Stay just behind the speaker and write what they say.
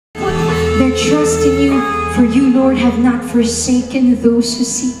trust in you, for you, Lord, have not forsaken those who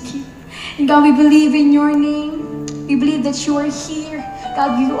seek you. And God, we believe in your name. We believe that you are here.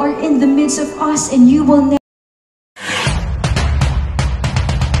 God, you are in the midst of us, and you will never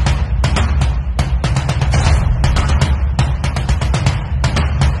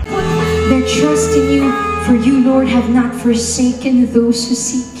put their trust in you, for you, Lord, have not forsaken those who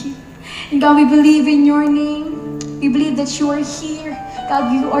seek you. And God, we believe in your name. We believe that you are here.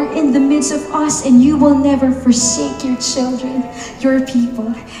 God, you are in the midst of us, and you will never forsake your children, your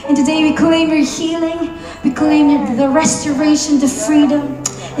people. And today we claim your healing, we claim the restoration, the freedom.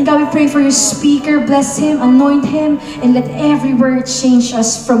 And God, we pray for your speaker, bless him, anoint him, and let every word change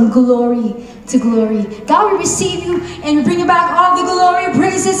us from glory to glory. God, we receive you, and we bring you back all the glory,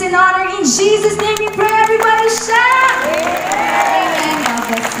 praises, and honor. In Jesus' name we pray, everybody shout! Amen. God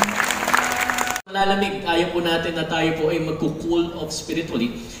bless you. Malalamig, ayaw po natin na tayo po ay magko-cool off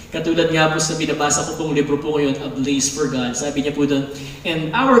spiritually. Katulad nga po sa binabasa ko pong libro po ngayon, Ablaze for God. Sabi niya po doon,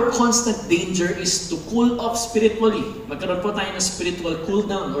 and our constant danger is to cool off spiritually. Magkaroon po tayo ng spiritual cool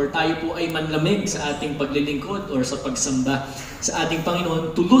down, or tayo po ay manlamig sa ating paglilingkod or sa pagsamba sa ating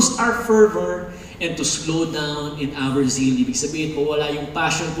Panginoon, to lose our fervor and to slow down in our zeal. Ibig sabihin, mawala yung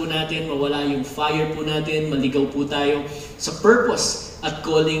passion po natin, mawala yung fire po natin, maligaw po tayo sa purpose at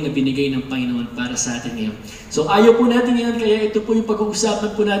calling na binigay ng Panginoon para sa atin ngayon. So ayaw po natin yan, kaya ito po yung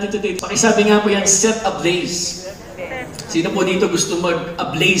pag-uusapan po natin today. Pakisabi nga po yan, set ablaze. Sino po dito gusto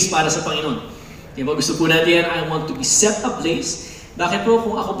mag-ablaze para sa Panginoon? Diba, gusto po natin yan, I want to be set ablaze. Bakit po?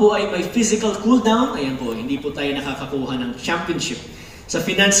 Kung ako po ay may physical cool down, ayan po, hindi po tayo nakakakuha ng championship. Sa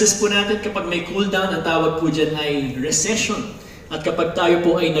finances po natin, kapag may cool down, ang tawag po dyan ay recession. At kapag tayo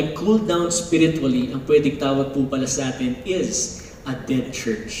po ay nag-cool down spiritually, ang pwedeng tawag po pala sa atin is a dead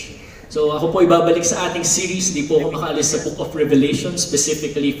church. So ako po ibabalik sa ating series, di po ako makaalis sa Book of Revelation,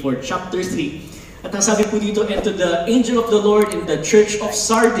 specifically for chapter 3. At ang sabi po dito, and to the angel of the Lord in the church of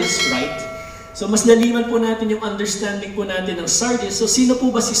Sardis, right? So mas laliman po natin yung understanding po natin ng Sardis. So sino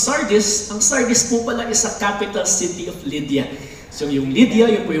po ba si Sardis? Ang Sardis po pala is a capital city of Lydia. So yung Lydia,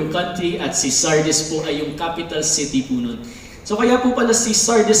 yun po yung country, at si Sardis po ay yung capital city po nun. So kaya po pala si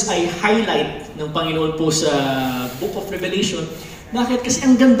Sardis ay highlight ng Panginoon po sa Book of Revelation. Bakit? Kasi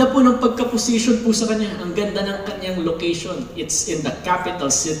ang ganda po ng pagka-position po sa kanya. Ang ganda ng kanyang location. It's in the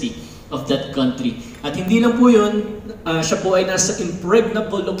capital city of that country. At hindi lang po yun, siya po ay nasa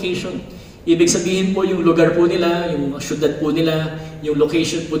impregnable location. Ibig sabihin po yung lugar po nila, yung syudad po nila, yung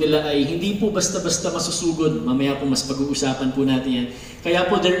location po nila ay hindi po basta-basta masusugod. Mamaya po mas pag-uusapan po natin yan. Kaya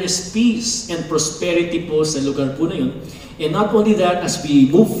po there is peace and prosperity po sa lugar po na yun. And not only that, as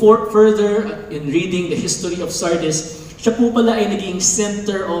we move further in reading the history of Sardis, siya po pala ay naging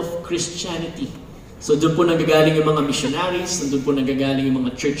center of Christianity. So doon po nanggagaling yung mga missionaries, doon po nanggagaling yung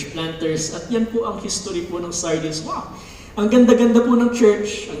mga church planters, at yan po ang history po ng Sardis. Wow! Ang ganda-ganda po ng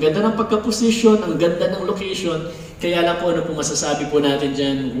church, ang ganda ng pagka-position, ang ganda ng location. Kaya lang po ano po masasabi po natin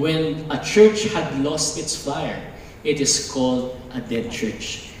dyan, when a church had lost its fire, it is called a dead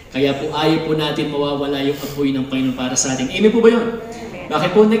church. Kaya po ayaw po natin mawawala yung apoy ng Panginoon para sa atin. Amen po ba yun?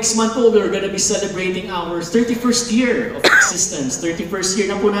 Bakit po next month po, we're gonna be celebrating our 31st year of existence. 31st year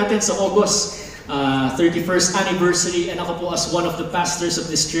na po natin sa August. 31st anniversary, and ako po as one of the pastors of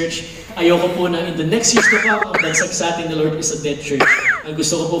this church, ayoko po na in the next years to come, ang bansag sa atin, the Lord is a dead church. Ang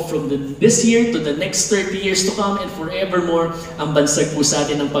gusto ko po from this year to the next 30 years to come and forevermore, ang bansag po sa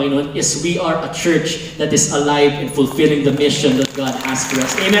atin ng Panginoon is we are a church that is alive and fulfilling the mission that God has for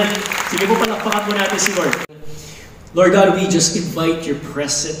us. Amen? Sige po, palakpakan po natin si Lord. Lord God, we just invite your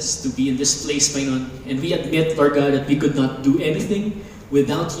presence to be in this place, Panginoon. And we admit, Lord God, that we could not do anything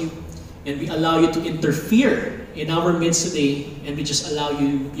without you. And we allow you to interfere in our midst today. And we just allow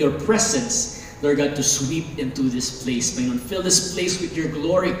you, your presence, Lord God, to sweep into this place, Panginoon. Fill this place with your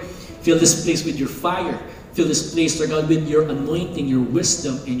glory. Fill this place with your fire. Fill this place, Lord God, with your anointing, your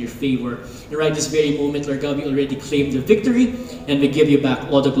wisdom, and your favor. And right this very moment, Lord God, we already claimed the victory, and we give you back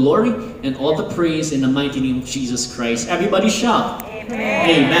all the glory and all the praise in the mighty name of Jesus Christ. Everybody shout,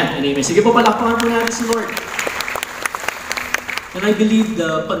 Amen. Amen and amen. Sige po, palakpakan po natin si Lord. And I believe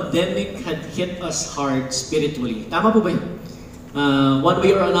the pandemic had hit us hard spiritually. Tama po ba yun? One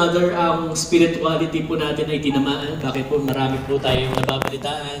way or another, ang spirituality po natin ay tinamaan. Bakit po? Marami po tayong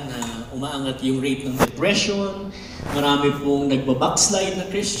nababalitaan na umaangat yung rate ng depression, marami pong nagbabackslide na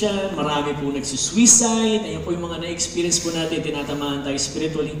Christian, marami pong nagsusuicide. Ayan po yung mga na-experience po natin, tinatamaan tayo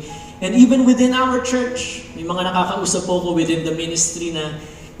spiritually. And even within our church, may mga nakakausap po ko within the ministry na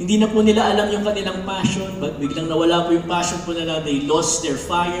hindi na po nila alam yung kanilang passion, but biglang nawala po yung passion po nila, they lost their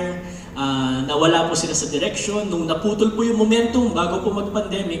fire, nawala po sila sa direction. Nung naputol po yung momentum bago po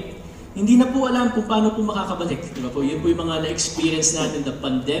mag-pandemic, hindi na po alam kung paano po makakabalik. Diba po? Yun po yung mga na-experience natin. The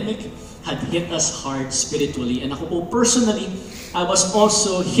pandemic had hit us hard spiritually. And ako po personally, I was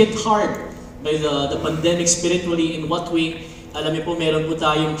also hit hard by the pandemic spiritually. In what way? Alam niyo po, meron po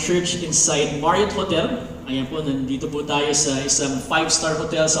tayong church inside Marriott Hotel. Ayan po, nandito po tayo sa isang 5-star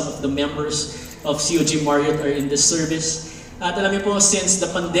hotel. Some of the members of COG Marriott are in this service. At alam niyo po, since the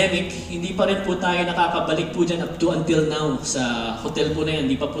pandemic, hindi pa rin po tayo nakakabalik po dyan up to until now sa hotel po na yan.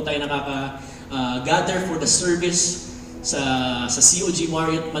 Hindi pa po tayo nakaka-gather for the service sa COG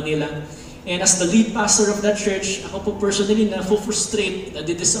Marriott Manila. And as the lead pastor of that church, ako po personally na-frustrate,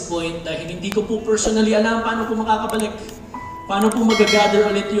 na-disappoint dahil hindi ko po personally alam paano po makakabalik. Paano po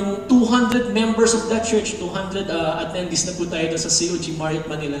mag-gather ulit yung 200 members of that church, 200 attendees na po tayo sa COG Marriott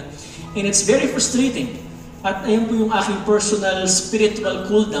Manila. And it's very frustrating. At ayun po yung aking personal spiritual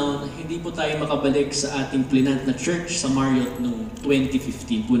cooldown, hindi po tayo makabalik sa ating plinant na church sa Marriott noong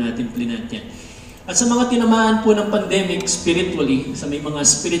 2015 po natin plinant yan. At sa mga tinamaan po ng pandemic spiritually, sa may mga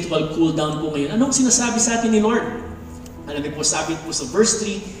spiritual cooldown po ngayon, anong sinasabi sa atin ni Lord? Alam niyo po, sabi po sa verse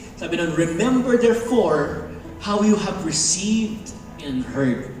 3, sabi nun, remember therefore how you have received and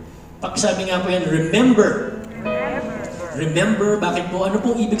heard. Sabi nga po yan, remember. Remember, bakit po? Ano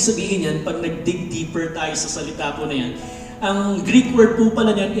pong ibig sabihin yan pag nag-dig deeper tayo sa salita po na yan? Ang Greek word po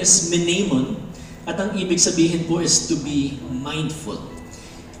pala yan is menemon, at ang ibig sabihin po is to be mindful.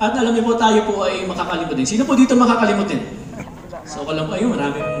 At alam niyo po, tayo po ay makakalimutin. Sino po dito makakalimutin? So ako lang po, ayun,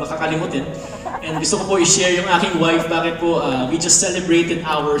 maraming makakalimutin. And gusto ko po i-share yung aking wife, bakit po, we just celebrated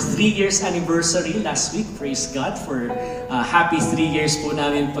our 3 years anniversary last week. Praise God for happy 3 years po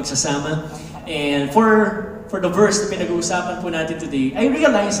namin pagsasama. And for the verse na pinag-uusapan po natin today, I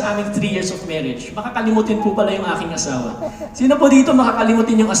realize sa aming 3 years of marriage, makakalimutin po pala yung aking asawa. Sino po dito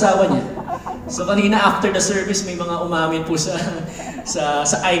makakalimutin yung asawa niya? So kanina after the service, may mga umamin po sa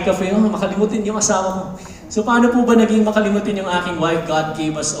iCafe, makalimutin yung asawa ko. So paano po ba naging makalimutin yung aking wife? God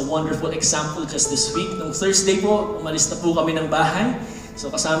gave us a wonderful example just this week. Nung Thursday po, umalis na po kami ng bahay.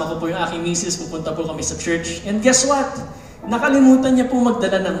 So kasama ko po yung aking misis, pupunta po kami sa church. And guess what? Nakalimutan niya po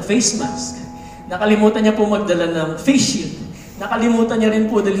magdala ng face mask. Nakalimutan niya po magdala ng face shield. Nakalimutan niya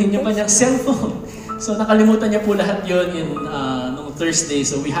rin po dalhin yung kanyang cellphone. So nakalimutan niya po lahat yun nung Thursday.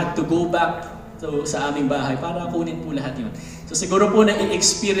 So we had to go back sa aming bahay para kunin po lahat yun. So siguro po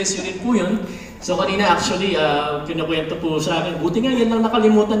na-experience yun rin po yun. So kanina actually, kinukwento po sa akin, buti nga yan lang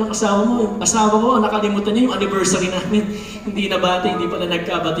nakalimutan ng asawa mo. Yung asawa ko, nakalimutan niya yung anniversary namin. Hindi nabati, hindi pala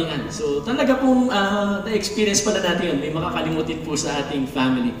nagkabatian. So talaga pong na-experience pala natin yun. May makakalimutin po sa ating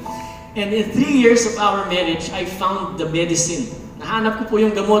family. And in 3 years of our marriage, I found the medicine. Nahanap ko po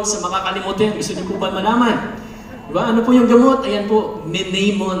yung gamot sa makakalimutin. Gusto niyo po ba malaman? Diba? Ano po yung gamot? Ayan po,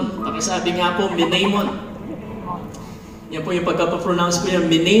 menemon. Pakisabi nga po, menemon. Yan po yung pagkapronounce ko yan,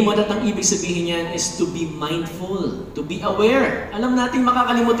 menemon, at ang ibig sabihin yan is to be mindful, to be aware. Alam natin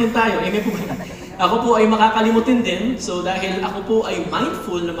makakalimutin tayo. Amen po ba? Ako po ay makakalimutin din. So dahil ako po ay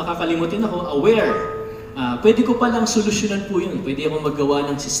mindful na makakalimutin ako, aware. Pwede ko palang solusyonan po yun. Pwede akong maggawa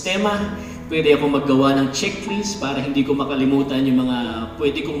ng sistema, pwede akong maggawa ng checklist para hindi ko makalimutan yung mga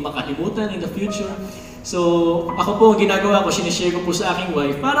pwede kong makalimutan in the future. So, ako po, ang ginagawa ko, sinishare ko po sa aking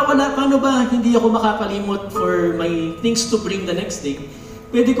wife, paano ba hindi ako makakalimot for my things to bring the next day?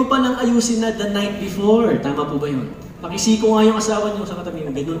 Pwede ko palang ayusin na the night before. Tama po ba yun? Pakisiko nga yung asawa niyo sa katabi,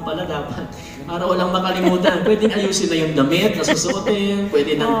 ganun pala dapat. Para walang makalimutan. Pwede ayusin na yung damit na susuotin,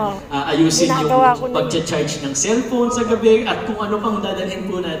 pwede nang ayusin yung pag-charge ng cellphone sa gabi, at kung ano pang dadalhin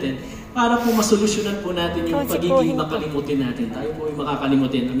po natin para po masolusyonan po natin yung pagiging makalimutin natin. Tayo po yung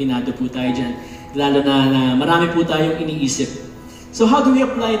makakalimutin, aminado po tayo dyan. Lalo na marami po tayong iniisip. So how do we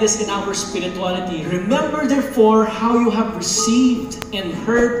apply this in our spirituality? Remember therefore how you have received and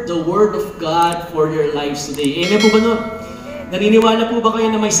heard the Word of God for your lives today. Amen po ba nun? Naniniwala po ba kayo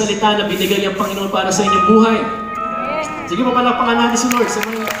na may salita na binigay ang Panginoon para sa inyong buhay? Sige po, palakpakan natin si Lord sa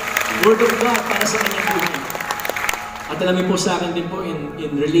mga Word of God para sa inyong buhay. At alam niyo po sa akin din po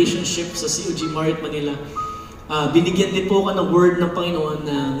in relationship sa COG Marriott Manila, binigyan din po ako ng word ng Panginoon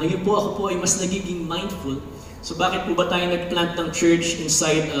na ngayon po ako po ay mas nagiging mindful. So bakit po ba tayo nag-plant ng church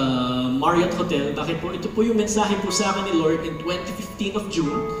inside Marriott Hotel? Bakit po? Ito po yung mensahe po sa akin ni Lord in 2015 of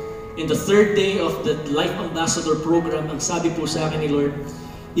June, in the 3rd day of the Life Ambassador Program. Ang sabi po sa akin ni Lord,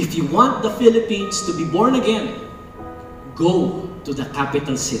 if you want the Philippines to be born again, go to the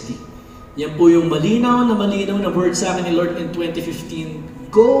capital city. Yan po yung malinaw na word sa akin ni Lord in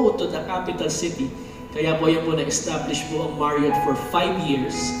 2015, go to the capital city. Kaya po yan po na-establish po ang Marriott for 5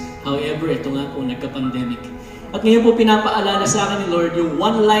 years. However, ito nga po, nagka-pandemic. At ngayon po pinapaalala sa akin ni Lord, yung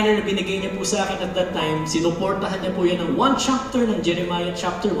one-liner na binigay niya po sa akin at that time, sinuportahan niya po yan ng one chapter ng Jeremiah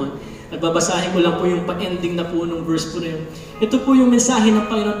chapter 1. At babasahin ko lang po yung pa-ending na po ng verse po na yun. Ito po yung mensahe ng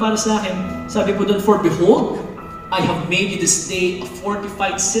Panginoon para sa akin. Sabi po doon, "For behold, I have made you this day a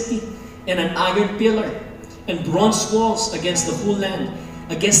fortified city and an iron pillar and bronze walls against the whole land,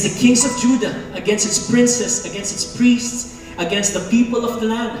 against the kings of Judah, against its princes, against its priests, against the people of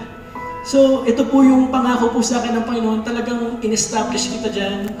the land." So, ito po yung pangako po sa akin ng Panginoon. Talagang in-establish kita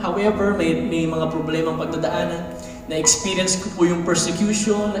dyan. However, may mga problemang pagdadaanan. Na-experience ko po yung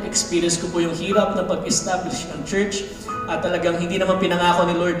persecution, na-experience ko po yung hirap na pag-establish ng church. At talagang hindi naman pinangako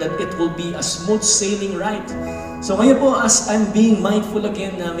ni Lord that it will be a smooth sailing ride. So ngayon po, as I'm being mindful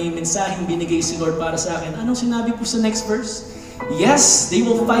again na may mensaheng binigay si Lord para sa akin, anong sinabi po sa next verse? Yes, they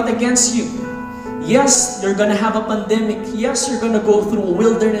will fight against you. Yes, you're gonna have a pandemic. Yes, you're gonna go through a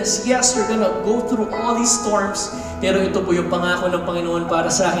wilderness. Yes, you're gonna go through all these storms. Pero ito po yung pangako ng Panginoon para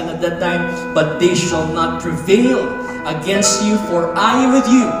sa akin at that time, "But they shall not prevail against you, for I am with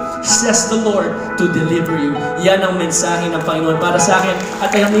you, says the Lord, to deliver you." Yan ang mensahe ng Panginoon para sa akin.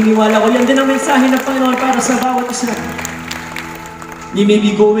 At ay naniniwala ko, yan din ang mensahe ng Panginoon para sa bawat isa. You may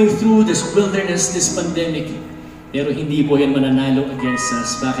be going through this wilderness, this pandemic, pero hindi po yan mananalo against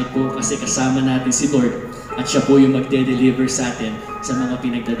us. Bakit po? Kasi kasama natin si Lord at siya po yung magde-deliver sa atin sa mga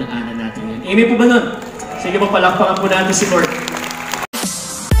pinagdadaanan natin yan. Amen po ba nun? Sige po, palakpakan po natin si Lord.